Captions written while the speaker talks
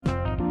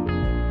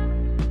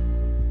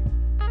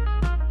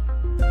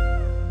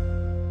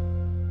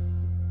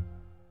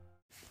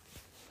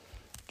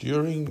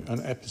During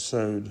an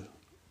episode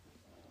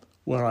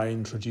where I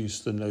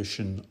introduced the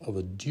notion of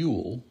a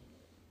dual,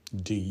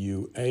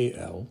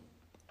 D-U-A-L,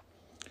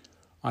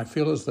 I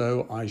feel as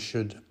though I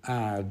should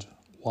add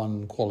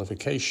one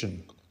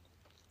qualification.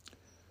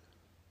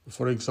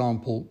 For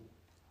example,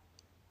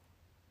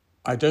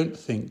 I don't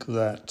think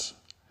that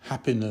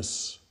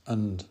happiness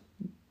and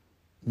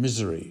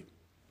misery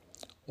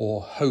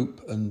or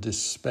hope and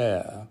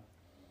despair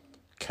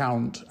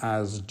count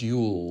as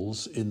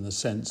duals in the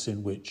sense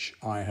in which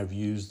I have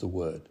used the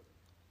word.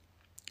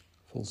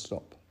 Full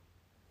stop.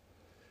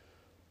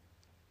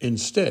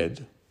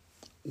 Instead,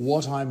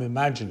 what I'm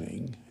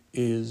imagining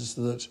is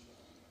that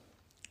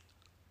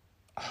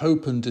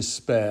hope and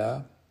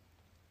despair,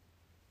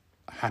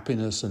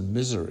 happiness and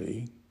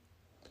misery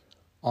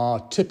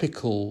are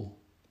typical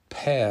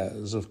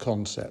pairs of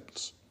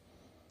concepts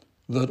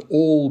that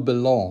all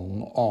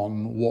belong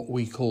on what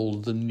we call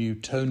the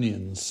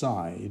Newtonian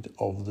side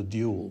of the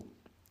dual.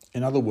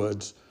 In other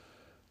words,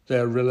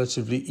 they're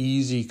relatively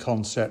easy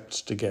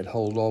concepts to get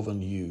hold of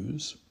and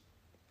use.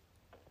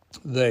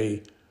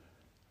 They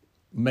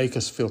make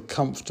us feel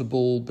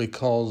comfortable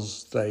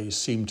because they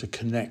seem to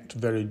connect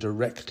very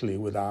directly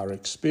with our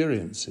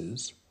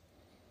experiences.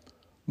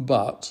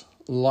 But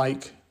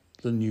like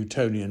the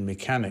Newtonian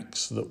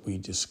mechanics that we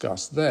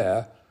discussed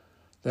there,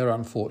 they're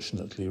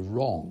unfortunately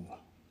wrong.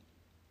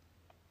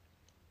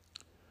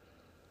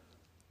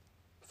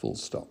 Full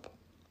stop.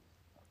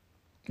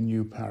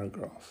 New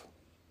paragraph.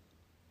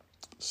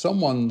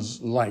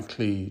 Someone's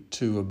likely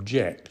to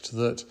object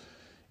that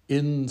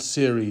in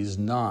Series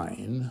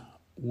 9,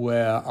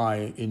 where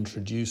I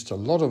introduced a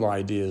lot of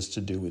ideas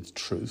to do with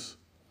truth,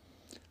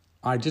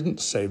 I didn't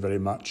say very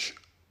much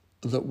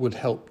that would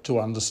help to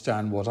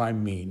understand what I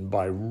mean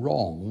by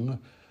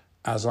wrong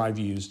as I've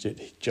used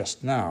it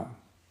just now.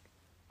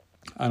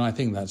 And I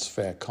think that's a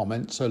fair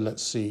comment, so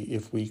let's see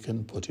if we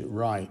can put it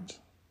right.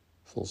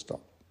 Full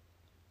stop.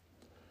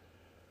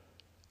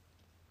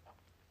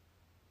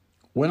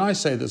 When I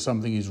say that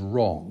something is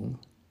wrong,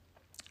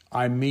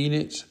 I mean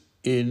it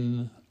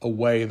in a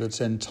way that's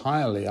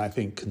entirely, I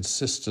think,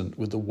 consistent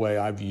with the way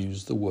I've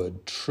used the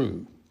word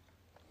true.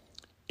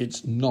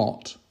 It's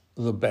not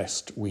the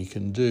best we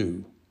can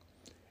do.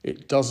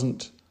 It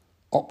doesn't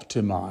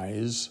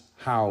optimize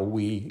how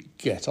we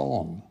get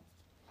on.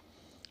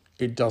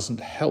 It doesn't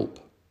help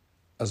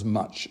as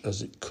much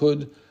as it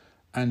could,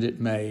 and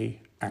it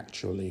may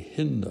actually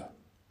hinder.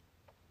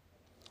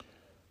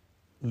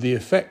 The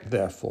effect,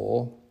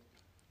 therefore,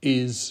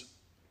 is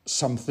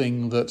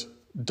something that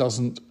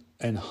doesn't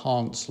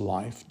enhance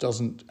life,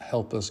 doesn't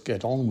help us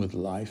get on with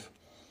life,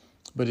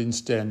 but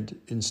instead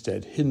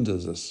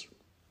hinders us.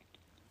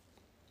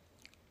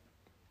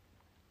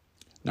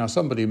 Now,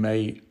 somebody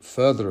may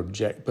further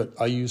object, but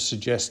are you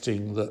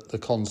suggesting that the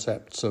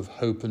concepts of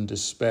hope and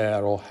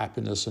despair or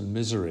happiness and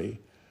misery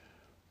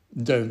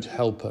don't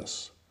help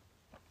us?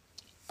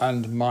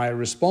 And my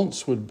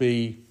response would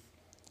be,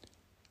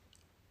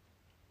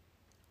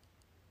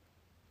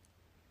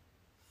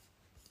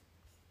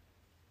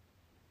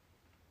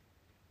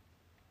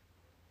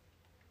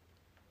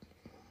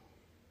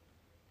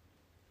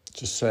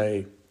 to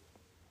say,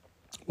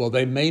 well,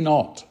 they may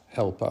not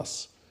help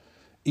us,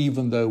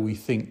 even though we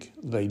think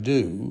they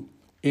do,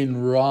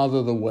 in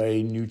rather the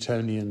way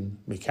Newtonian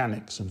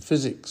mechanics and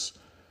physics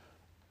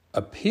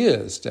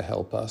appears to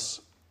help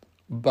us,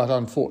 but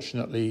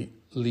unfortunately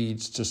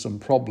leads to some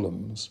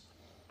problems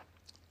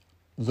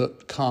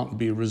that can't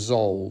be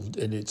resolved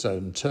in its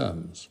own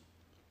terms.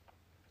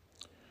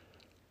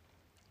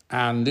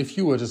 And if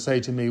you were to say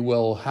to me,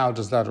 well, how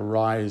does that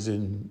arise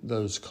in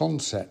those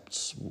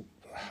concepts,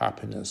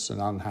 happiness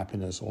and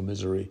unhappiness or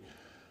misery,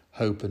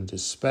 hope and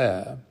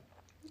despair,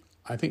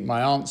 I think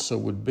my answer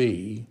would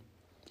be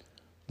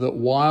that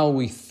while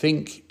we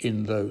think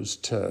in those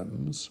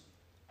terms,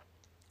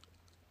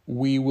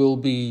 we will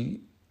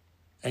be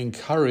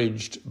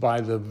encouraged by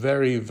the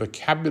very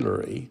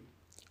vocabulary,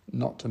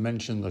 not to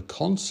mention the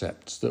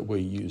concepts that we're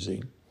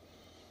using,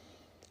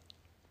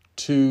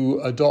 to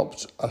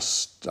adopt a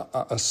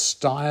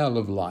style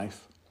of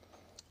life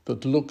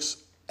that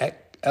looks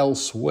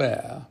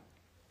elsewhere,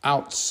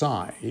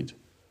 outside,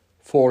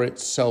 for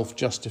its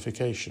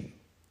self-justification.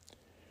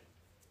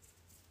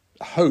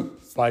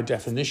 Hope, by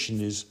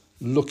definition, is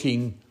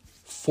looking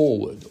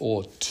forward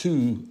or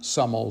to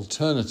some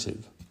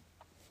alternative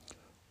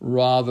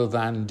rather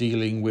than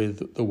dealing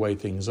with the way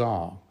things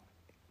are.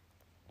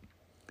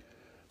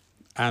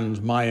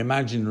 And my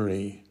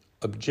imaginary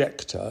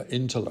objector,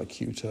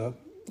 interlocutor,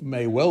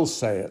 may well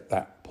say at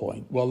that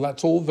point, well,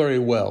 that's all very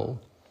well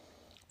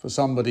for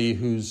somebody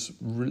who's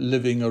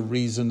living a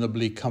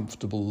reasonably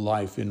comfortable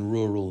life in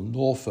rural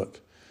Norfolk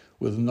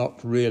with not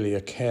really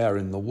a care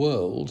in the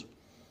world,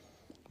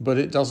 but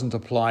it doesn't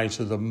apply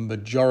to the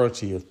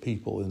majority of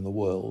people in the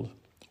world,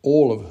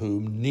 all of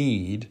whom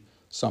need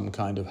some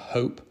kind of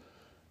hope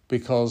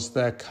because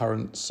their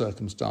current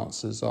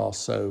circumstances are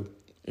so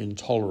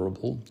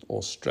intolerable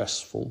or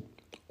stressful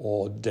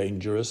or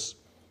dangerous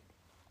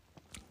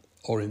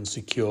or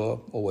insecure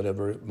or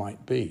whatever it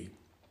might be.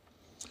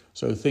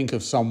 So think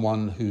of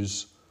someone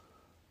who's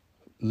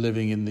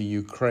living in the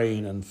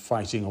Ukraine and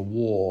fighting a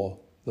war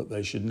that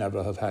they should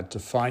never have had to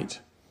fight,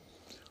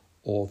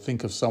 or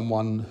think of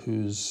someone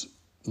who's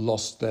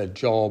lost their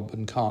job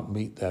and can't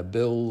meet their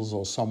bills,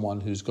 or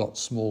someone who's got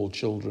small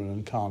children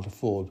and can't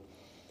afford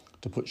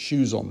to put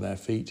shoes on their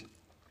feet.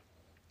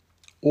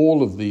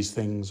 All of these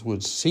things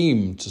would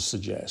seem to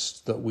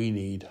suggest that we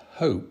need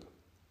hope.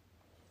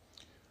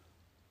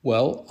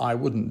 Well, I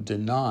wouldn't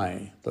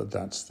deny that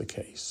that's the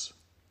case,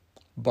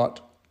 but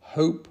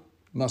hope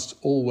must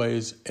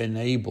always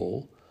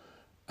enable,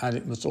 and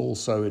it must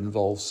also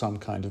involve some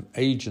kind of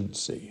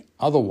agency.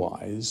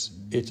 Otherwise,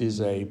 it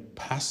is a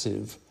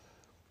passive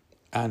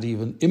and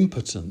even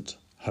impotent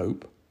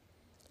hope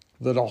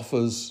that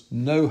offers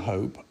no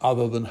hope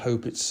other than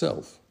hope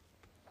itself.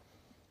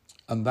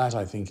 And that,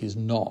 I think, is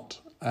not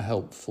a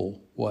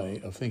helpful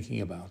way of thinking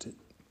about it.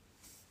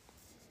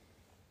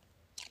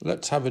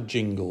 Let's have a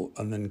jingle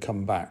and then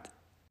come back.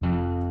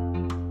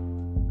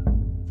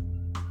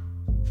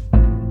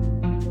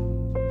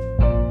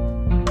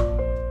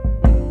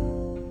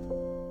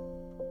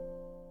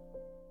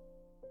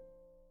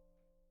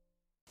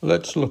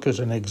 Let's look at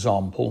an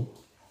example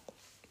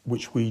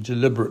which we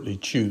deliberately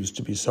choose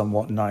to be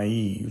somewhat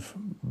naive,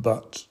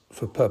 but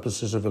for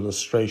purposes of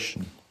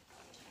illustration.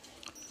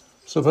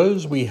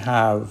 Suppose we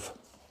have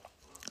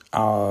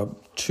our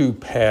two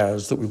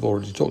pairs that we've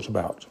already talked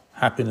about,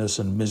 happiness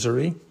and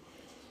misery,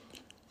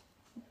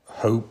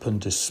 hope and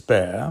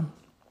despair,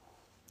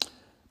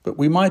 but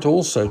we might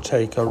also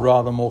take a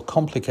rather more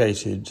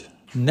complicated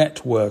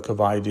network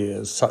of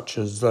ideas, such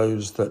as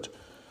those that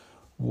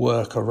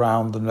work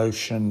around the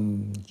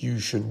notion you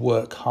should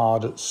work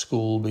hard at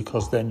school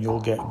because then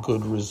you'll get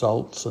good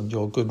results, and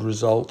your good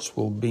results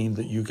will mean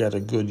that you get a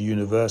good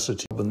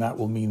university, and that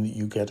will mean that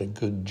you get a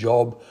good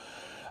job,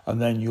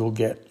 and then you'll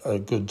get a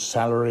good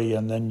salary,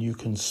 and then you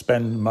can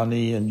spend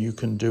money and you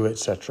can do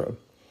etc.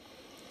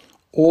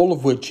 All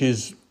of which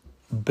is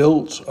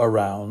built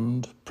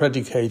around,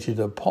 predicated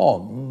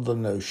upon the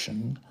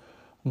notion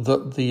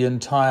that the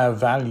entire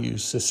value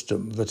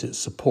system that it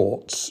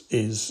supports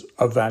is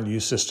a value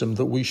system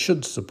that we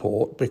should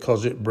support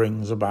because it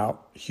brings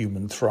about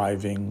human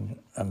thriving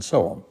and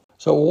so on.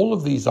 So all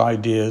of these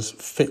ideas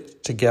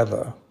fit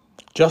together,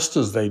 just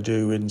as they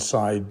do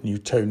inside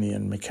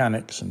Newtonian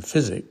mechanics and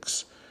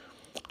physics,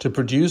 to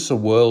produce a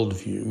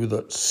worldview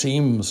that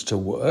seems to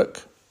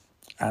work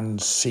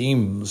and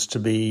seems to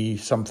be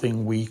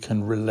something we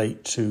can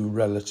relate to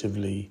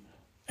relatively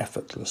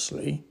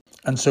effortlessly.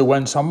 And so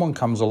when someone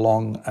comes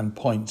along and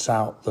points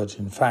out that,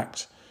 in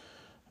fact,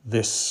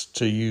 this,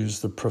 to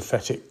use the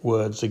prophetic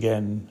words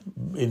again,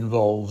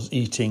 involves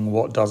eating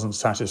what doesn't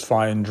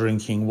satisfy and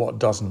drinking what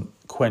doesn't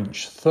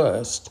quench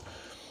thirst,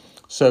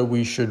 so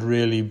we should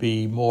really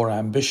be more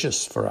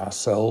ambitious for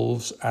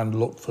ourselves and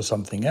look for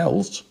something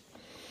else,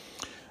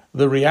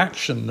 the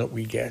reaction that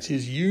we get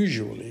is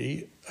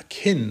usually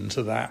akin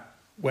to that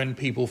when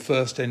people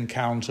first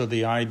encounter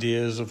the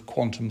ideas of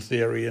quantum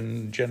theory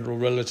and general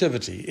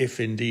relativity. If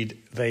indeed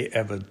they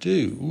ever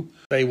do,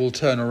 they will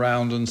turn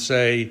around and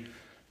say,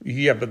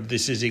 yeah, but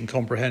this is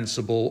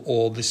incomprehensible,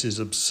 or this is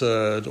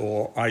absurd,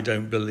 or I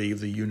don't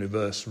believe the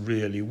universe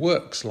really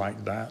works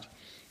like that,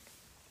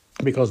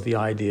 because the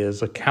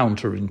ideas are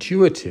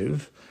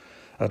counterintuitive,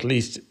 at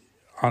least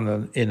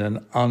in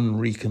an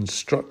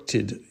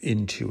unreconstructed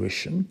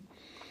intuition.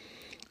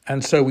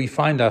 And so we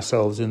find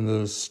ourselves in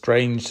the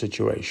strange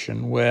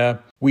situation where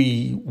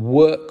we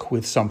work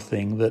with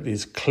something that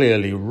is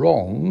clearly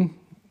wrong,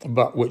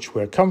 but which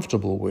we're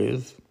comfortable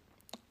with,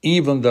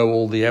 even though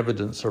all the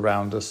evidence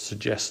around us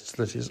suggests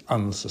that it's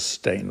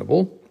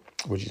unsustainable,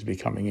 which is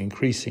becoming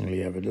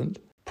increasingly evident,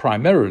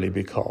 primarily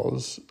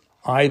because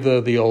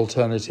either the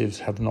alternatives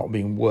have not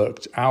been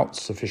worked out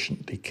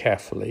sufficiently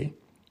carefully,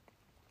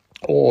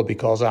 or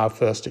because our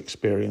first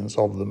experience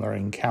of them, our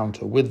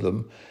encounter with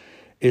them,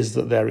 is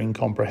that they're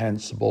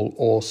incomprehensible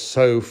or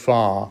so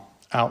far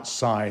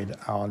outside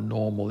our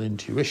normal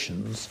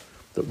intuitions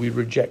that we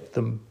reject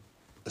them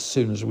as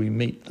soon as we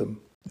meet them.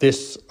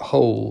 This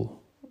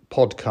whole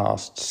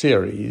podcast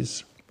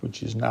series,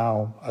 which is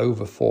now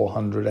over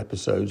 400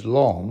 episodes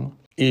long,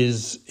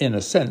 is in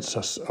a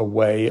sense a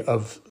way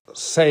of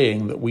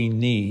saying that we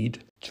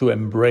need to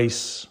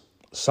embrace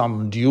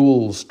some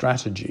dual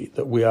strategy,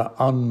 that we are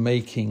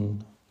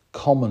unmaking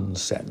common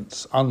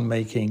sense,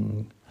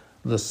 unmaking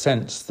the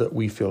sense that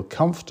we feel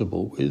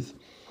comfortable with,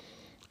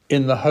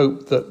 in the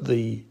hope that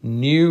the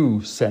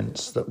new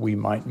sense that we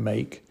might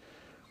make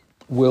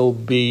will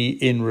be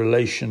in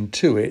relation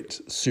to it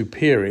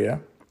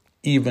superior,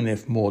 even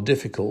if more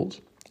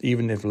difficult,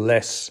 even if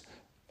less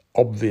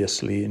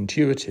obviously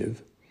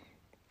intuitive.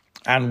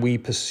 And we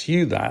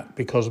pursue that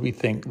because we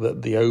think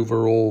that the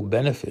overall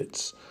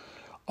benefits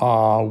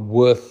are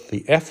worth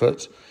the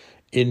effort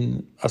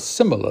in a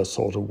similar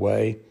sort of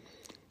way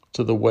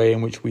to the way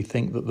in which we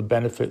think that the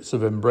benefits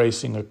of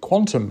embracing a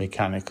quantum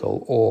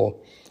mechanical or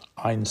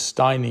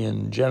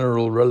Einsteinian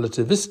general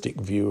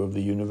relativistic view of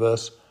the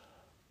universe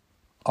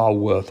are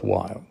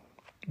worthwhile,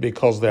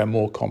 because they're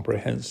more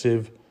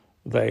comprehensive,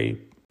 they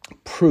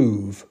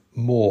prove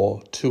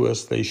more to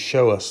us, they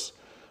show us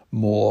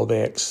more,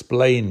 they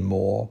explain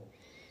more,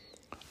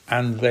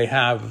 and they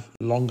have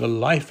longer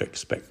life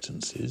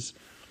expectancies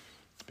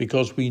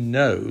because we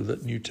know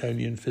that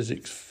Newtonian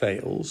physics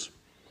fails.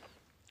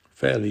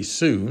 Fairly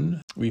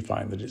soon, we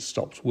find that it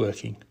stops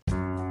working.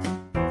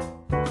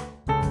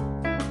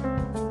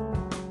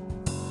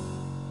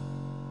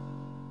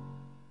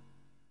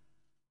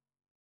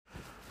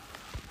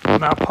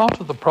 Now, part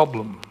of the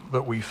problem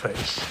that we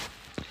face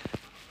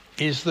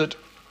is that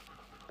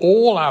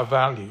all our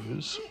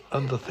values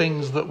and the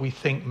things that we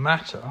think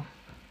matter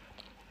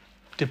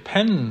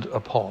depend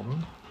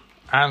upon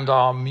and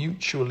are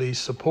mutually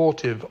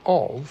supportive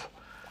of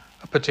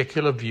a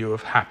particular view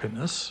of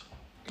happiness,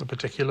 a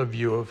particular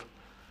view of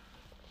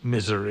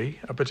misery,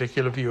 a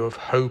particular view of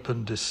hope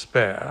and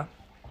despair,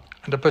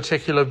 and a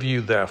particular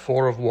view,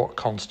 therefore, of what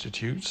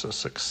constitutes a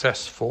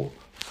successful,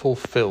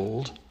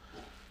 fulfilled,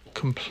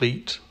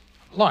 complete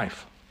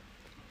life.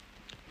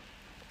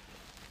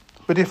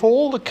 But if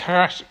all the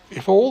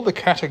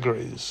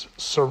categories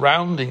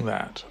surrounding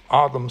that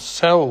are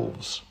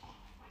themselves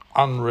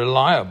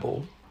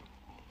unreliable,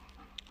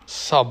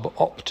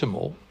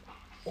 suboptimal,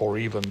 or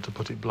even, to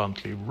put it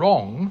bluntly,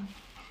 wrong,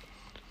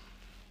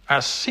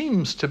 as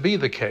seems to be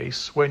the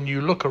case when you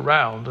look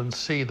around and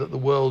see that the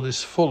world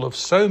is full of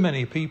so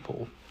many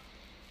people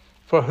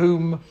for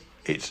whom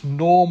its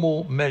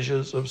normal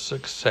measures of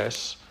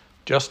success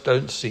just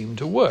don't seem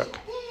to work.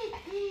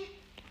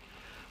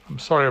 I'm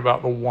sorry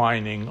about the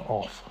whining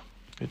off.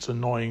 It's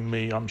annoying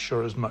me, I'm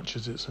sure, as much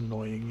as it's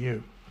annoying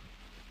you.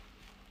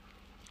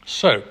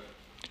 So,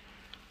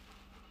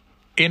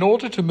 in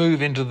order to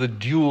move into the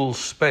dual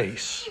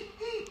space,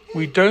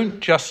 we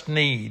don't just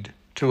need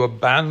to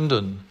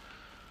abandon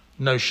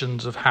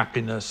notions of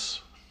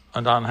happiness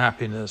and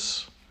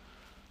unhappiness,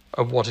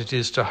 of what it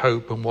is to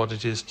hope and what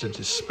it is to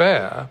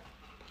despair.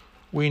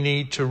 We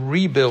need to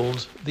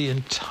rebuild the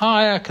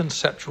entire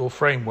conceptual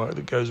framework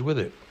that goes with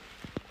it.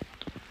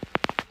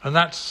 And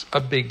that's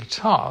a big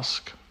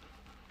task.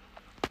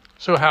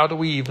 So how do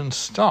we even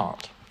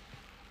start?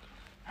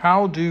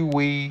 How do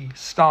we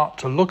start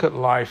to look at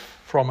life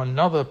from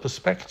another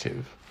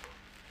perspective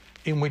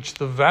in which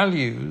the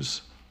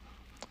values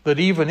that,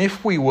 even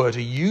if we were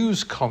to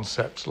use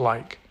concepts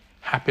like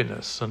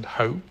happiness and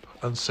hope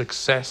and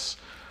success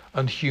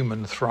and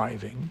human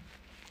thriving,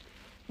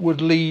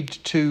 would lead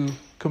to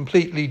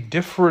completely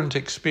different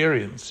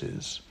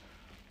experiences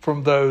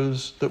from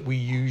those that we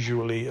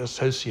usually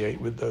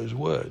associate with those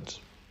words?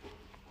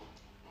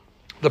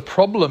 The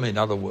problem, in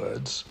other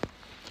words,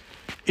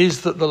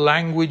 is that the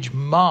language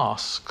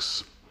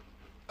masks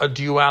a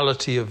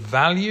duality of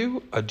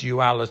value, a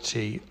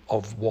duality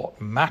of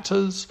what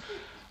matters,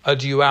 a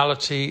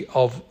duality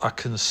of a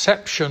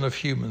conception of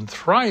human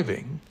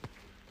thriving,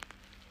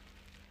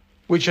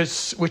 which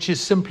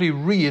is simply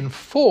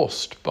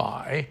reinforced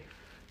by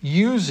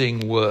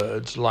using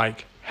words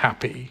like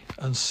happy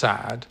and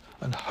sad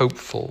and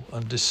hopeful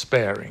and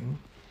despairing,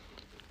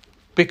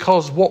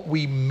 because what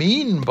we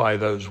mean by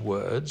those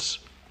words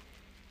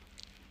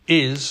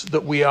is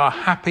that we are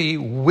happy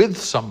with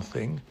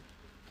something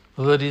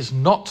that is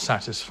not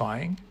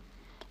satisfying.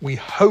 We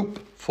hope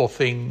for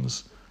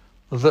things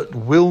that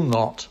will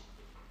not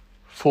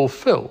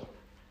fulfill.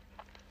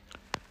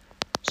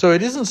 So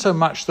it isn't so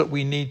much that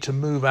we need to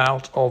move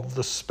out of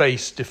the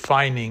space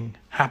defining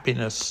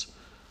happiness,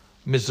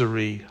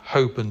 misery,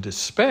 hope, and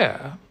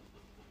despair,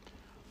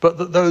 but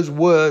that those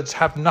words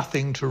have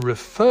nothing to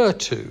refer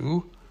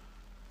to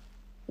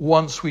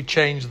once we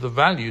change the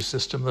value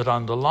system that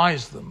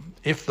underlies them.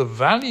 If the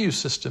value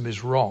system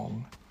is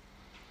wrong,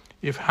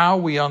 if how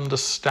we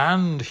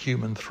understand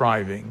human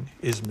thriving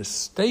is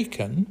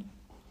mistaken,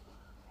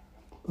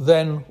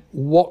 then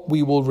what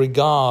we will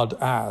regard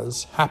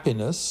as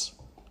happiness,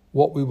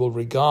 what we will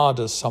regard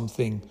as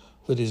something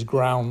that is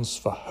grounds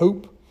for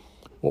hope,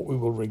 what we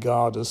will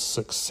regard as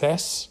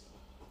success,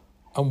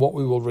 and what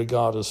we will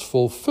regard as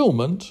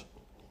fulfillment,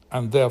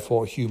 and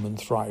therefore human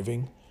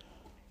thriving,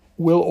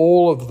 will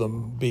all of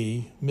them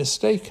be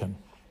mistaken.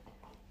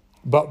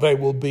 But they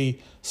will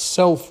be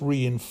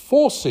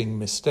self-reinforcing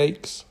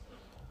mistakes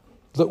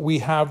that we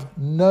have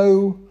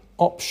no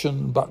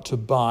option but to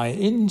buy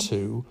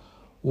into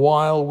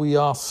while we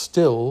are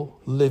still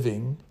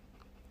living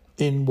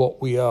in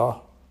what we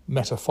are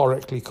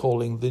metaphorically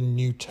calling the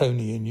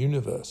Newtonian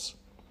universe.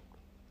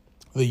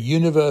 The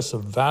universe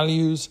of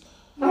values,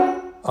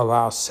 of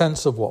our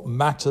sense of what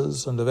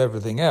matters and of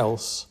everything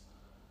else,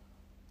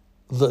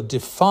 that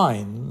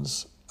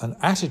defines an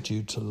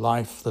attitude to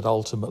life that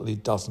ultimately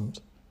doesn't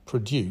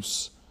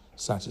produce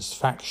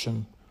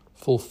satisfaction,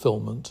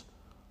 fulfillment,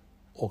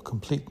 or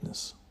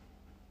completeness.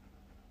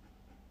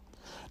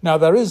 Now,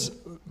 there is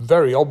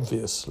very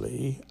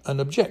obviously an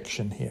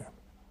objection here.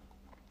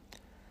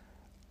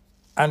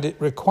 And it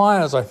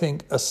requires, I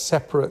think, a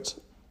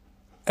separate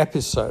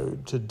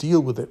episode to deal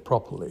with it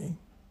properly.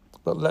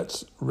 But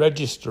let's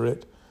register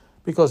it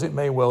because it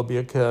may well be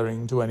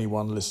occurring to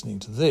anyone listening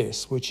to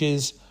this, which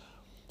is,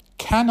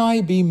 can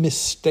I be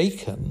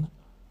mistaken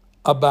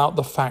about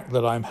the fact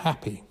that I'm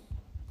happy?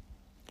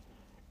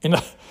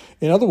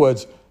 In other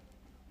words,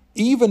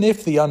 even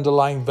if the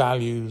underlying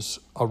values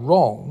are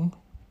wrong,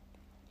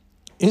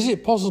 is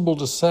it possible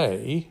to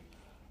say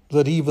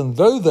that even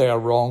though they are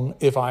wrong,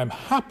 if I'm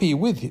happy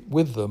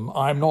with them,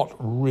 I'm not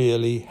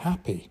really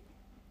happy?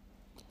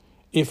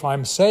 If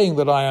I'm saying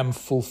that I am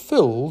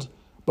fulfilled,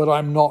 but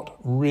I'm not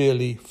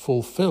really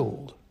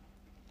fulfilled,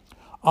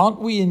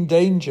 aren't we in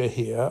danger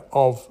here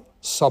of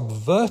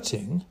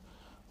subverting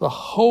the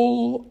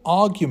whole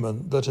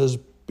argument that has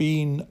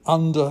been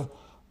under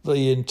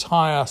the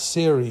entire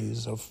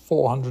series of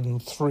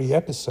 403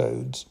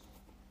 episodes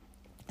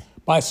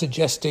by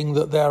suggesting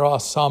that there are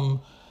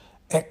some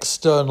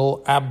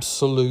external,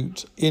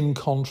 absolute,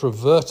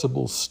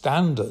 incontrovertible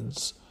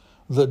standards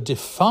that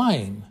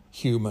define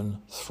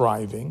human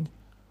thriving,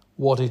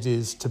 what it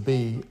is to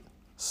be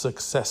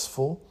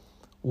successful,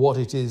 what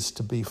it is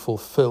to be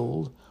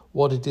fulfilled,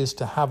 what it is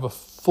to have a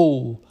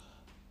full,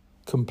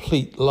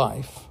 complete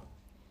life?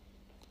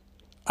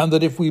 And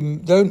that if we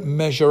don't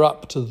measure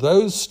up to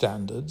those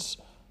standards,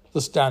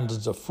 the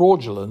standards are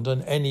fraudulent,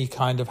 and any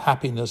kind of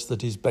happiness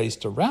that is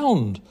based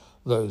around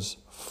those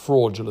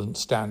fraudulent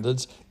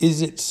standards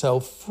is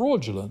itself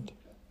fraudulent.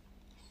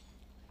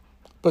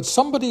 But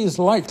somebody is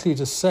likely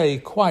to say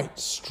quite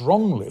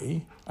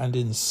strongly and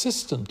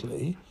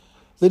insistently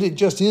that it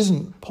just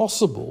isn't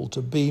possible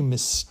to be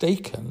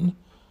mistaken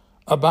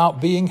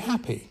about being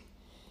happy.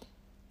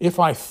 If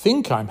I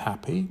think I'm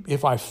happy,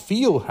 if I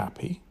feel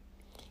happy,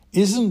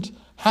 isn't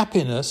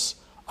happiness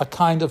a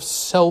kind of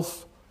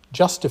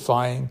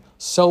self-justifying,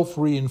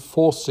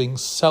 self-reinforcing,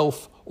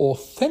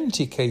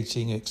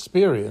 self-authenticating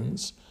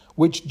experience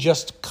which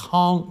just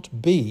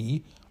can't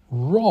be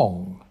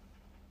wrong?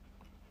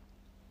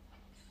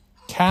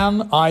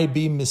 Can I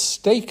be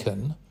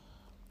mistaken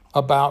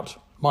about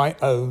my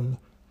own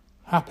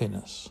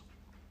happiness?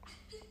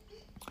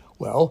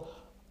 Well,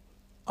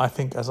 I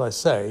think, as I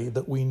say,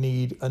 that we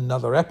need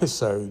another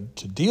episode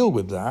to deal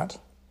with that.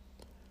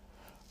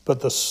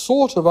 But the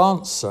sort of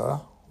answer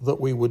that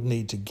we would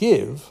need to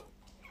give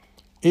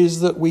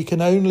is that we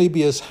can only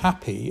be as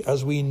happy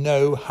as we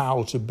know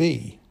how to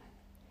be.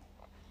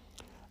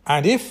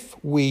 And if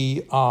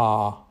we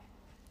are,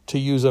 to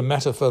use a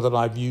metaphor that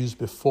I've used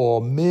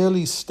before,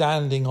 merely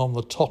standing on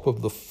the top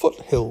of the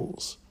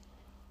foothills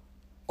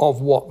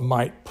of what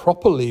might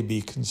properly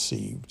be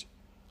conceived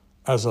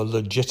as a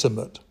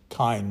legitimate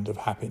kind of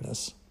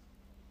happiness,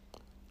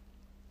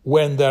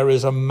 when there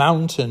is a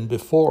mountain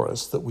before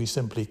us that we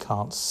simply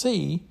can't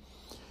see,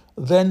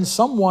 then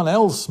someone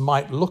else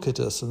might look at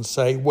us and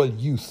say, well,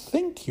 you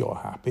think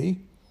you're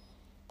happy,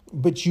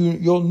 but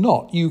you're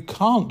not. You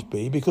can't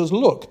be, because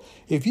look,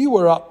 if you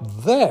were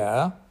up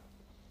there,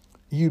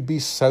 you'd be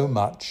so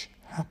much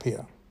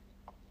happier.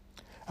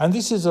 And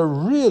this is a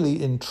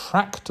really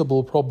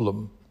intractable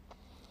problem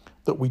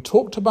that we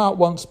talked about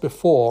once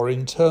before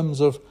in terms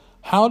of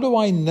how do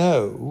I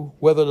know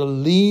whether to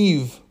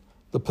leave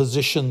the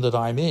position that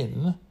I'm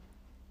in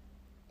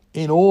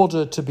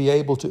order to be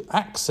able to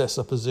access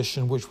a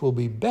position which will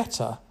be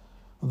better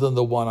than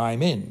the one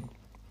I'm in.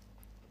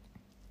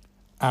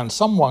 And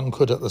someone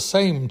could at the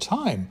same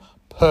time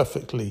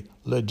perfectly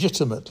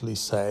legitimately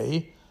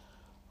say,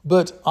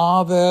 but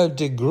are there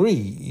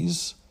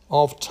degrees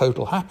of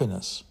total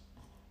happiness?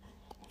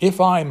 If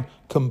I'm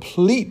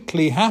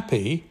completely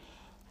happy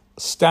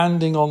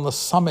standing on the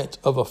summit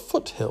of a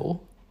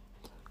foothill,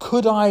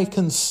 could I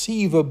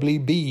conceivably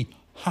be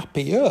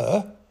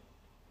happier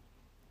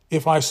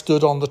if I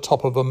stood on the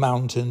top of a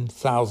mountain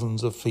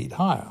thousands of feet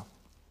higher?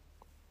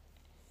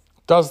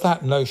 Does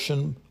that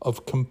notion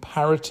of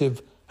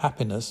comparative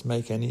happiness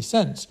make any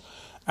sense?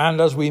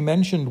 And as we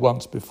mentioned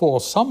once before,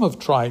 some have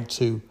tried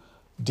to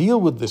deal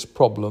with this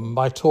problem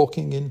by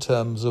talking in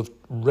terms of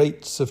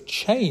rates of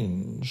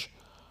change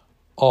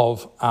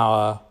of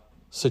our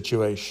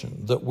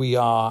situation, that we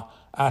are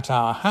at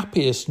our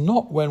happiest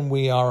not when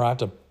we are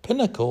at a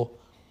pinnacle,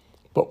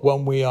 but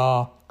when we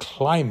are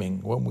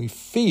climbing, when we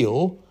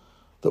feel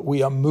that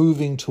we are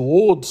moving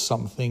towards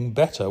something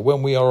better,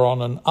 when we are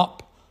on an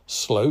up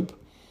slope,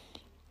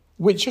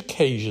 which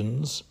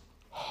occasions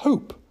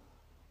hope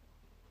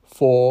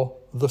for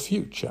the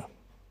future.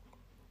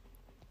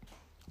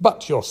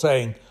 But you're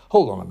saying,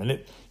 hold on a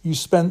minute, you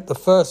spent the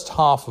first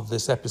half of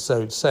this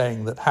episode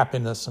saying that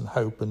happiness and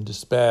hope and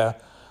despair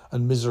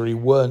and misery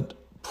weren't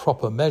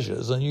proper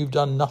measures, and you've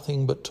done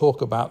nothing but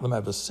talk about them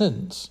ever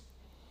since.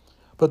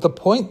 But the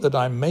point that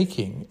I'm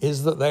making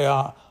is that they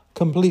are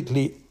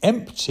completely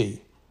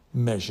empty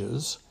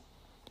measures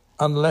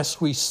unless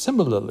we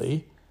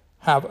similarly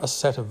have a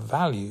set of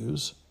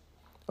values,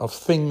 of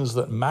things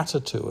that matter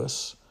to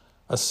us,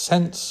 a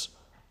sense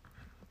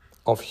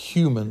of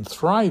human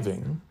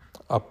thriving,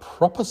 a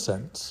proper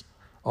sense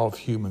of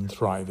human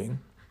thriving,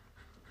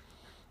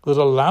 that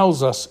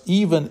allows us,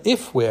 even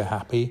if we're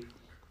happy,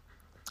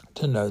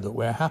 to know that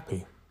we're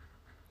happy.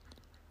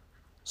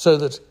 So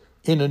that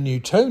in a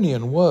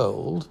Newtonian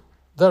world,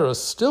 there are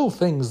still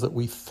things that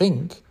we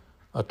think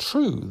are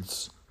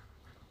truths,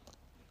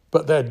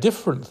 but they're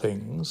different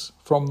things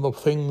from the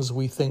things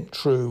we think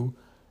true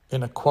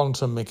in a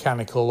quantum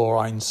mechanical or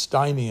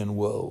Einsteinian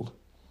world.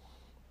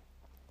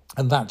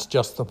 And that's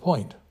just the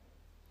point,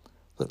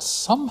 that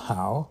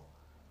somehow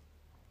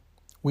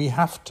we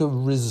have to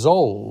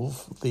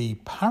resolve the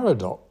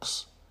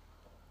paradox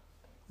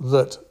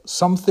that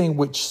something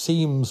which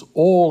seems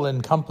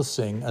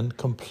all-encompassing and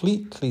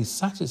completely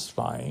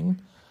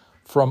satisfying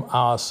from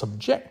our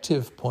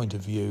subjective point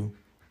of view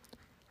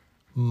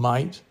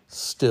might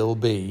still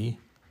be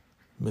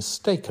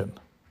mistaken.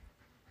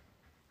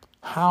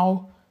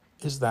 How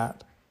is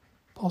that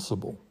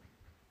possible?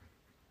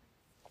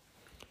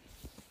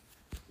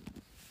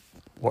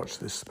 Watch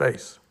this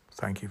space.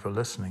 Thank you for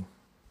listening.